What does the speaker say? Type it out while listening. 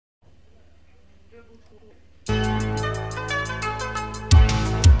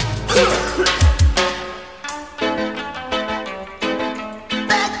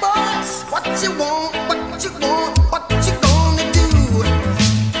Bad boys, what you want, what you want, what you gonna do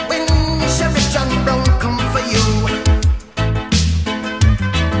when Sheriff John Brown come for you?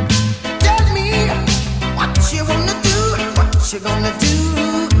 Tell me what you wanna do, what you gonna do?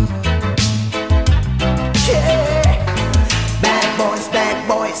 Yeah, bad boys,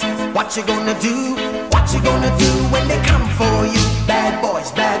 what you gonna do? What you gonna do when they come for you? Bad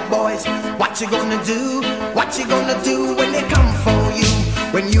boys, what you gonna do? What you gonna do when they come for you?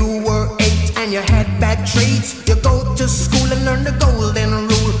 When you were 8 and you had bad traits, you go to school and learn the golden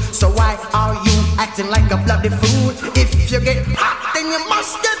rule. So why are you acting like a bloody fool? If you get hot, then you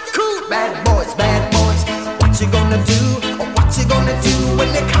must get cool. Bad boys, what you gonna do? What you gonna do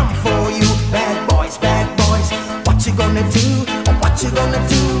when they come for you? Bad boys, what you gonna do? What you gonna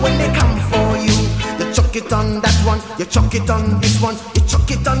do when they come for you? You chuck it on that one, you chuck it on this one, you chuck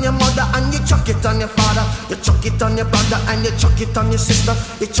it on your mother and you chuck it on your father, you chuck it on your brother and you chuck it on your sister,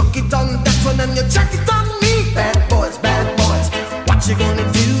 you chuck it on that one and you chuck it on me. Bad boys, what you gonna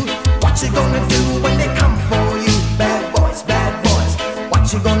do? What you gonna do when they come for you? Bad boys,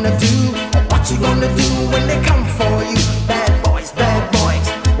 what you gonna do? What you gonna do when they come for you? Bad boys,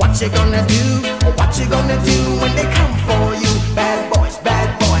 what you gonna do? What you gonna do when they come for you? Bad boys,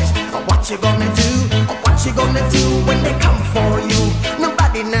 what you gonna do? What you gonna do when they come for you?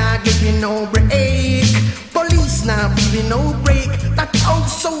 Nobody now give you no break. Police now give you no break. That old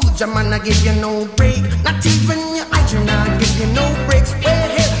soldier man I give you no break. Not even your eyes now give you no breaks. Well,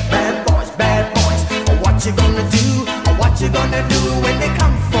 hey, bad boys, what you gonna do? What you gonna do when they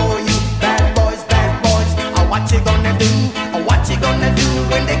come for you? Bad boys, what you gonna do? What you gonna do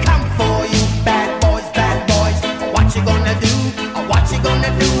when they come for you? Bad boys, what you gonna do? What you gonna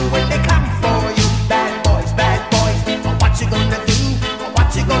do when they come for you? Bad boys, what you gonna do?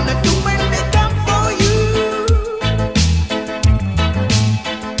 What you gonna do when they come for you?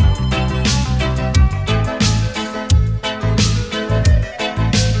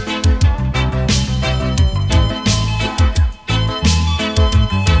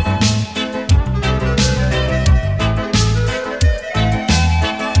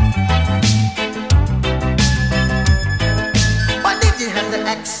 Why did you have to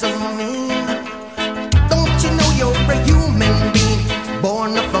act so mean? Don't you know you're a human being,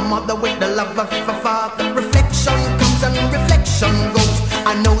 born of a mother with the love of a father? Reflection comes and reflection goes.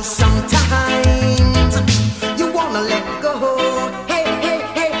 I know sometimes you wanna let go. Hey,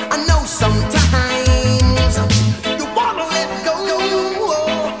 I know sometimes you wanna let go.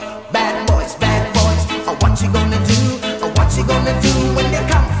 Bad boys, what you gonna do? What you gonna do when they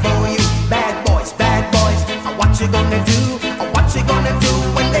come for you? Bad boys, what you gonna do? What you gonna do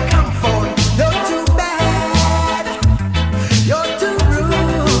when they come for you? You're too bad, you're too rude,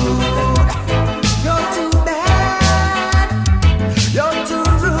 you're too bad, you're too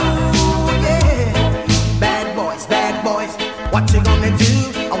rude, yeah. Bad boys, what you gonna do?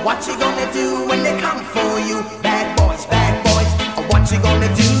 What you gonna do when they come for you? Bad boys, what you gonna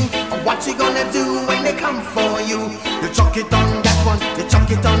do? What you gonna do when they come for you? You chuck it on that one, you chuck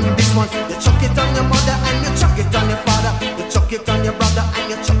it on this one, you chuck it on your mother and you chuck it on your father, you chuck it on your brother and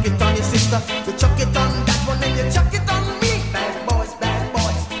you chuck it on your sister, you chuck it on that one and you chuck it on me. Bad boys,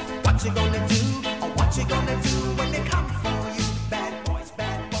 what you gonna do? What you gonna do when they come for you? Bad boys,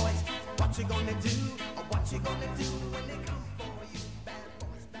 what you gonna do? What you gonna do when they come for you? Bad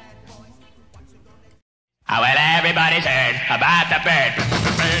boys, what you gonna do? Well, everybody's heard about the bird.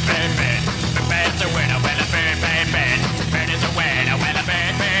 Bird. The bird's a winner, well, a bird. Bird is a winner, well, a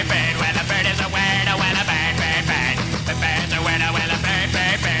bird. Well, a bird is a winner, well, a bird. The bird's a winner, well, a bird.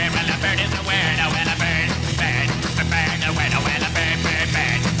 Well, a bird is a winner, well, a bird. The bird's a winner, well, a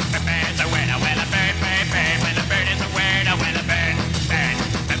bird. The bird's a winner, well, a bird. Well, a bird is a winner, well, a bird.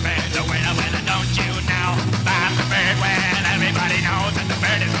 The bird's a winner, well, don't you know about the bird? Well, everybody knows that the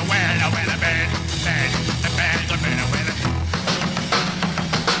bird is a winner, well, a bird. The bird's a winner, well, a bird.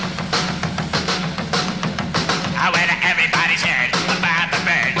 Everybody's heard about the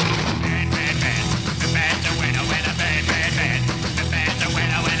bird. The bird's a winner, well, a bird. The bird's a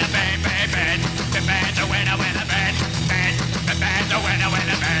winner, well, a bird. The bird's a winner, well, a bird. The bird's a winner, well,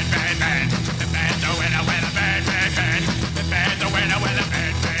 a bird. The bird's a winner, well, a bird. The bird's a winner, well, a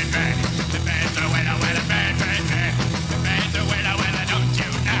bird. The bird's a winner, well, a bird. The bird's a winner, well, don't you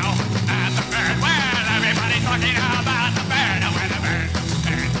know about the bird? Well, everybody's talking about the bird, well, a bird.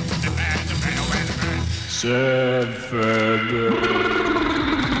 The bird's a winner, well, a bird. Sad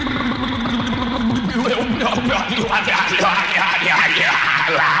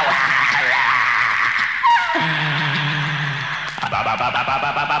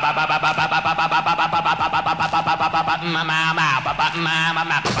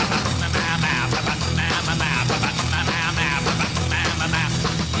mouth.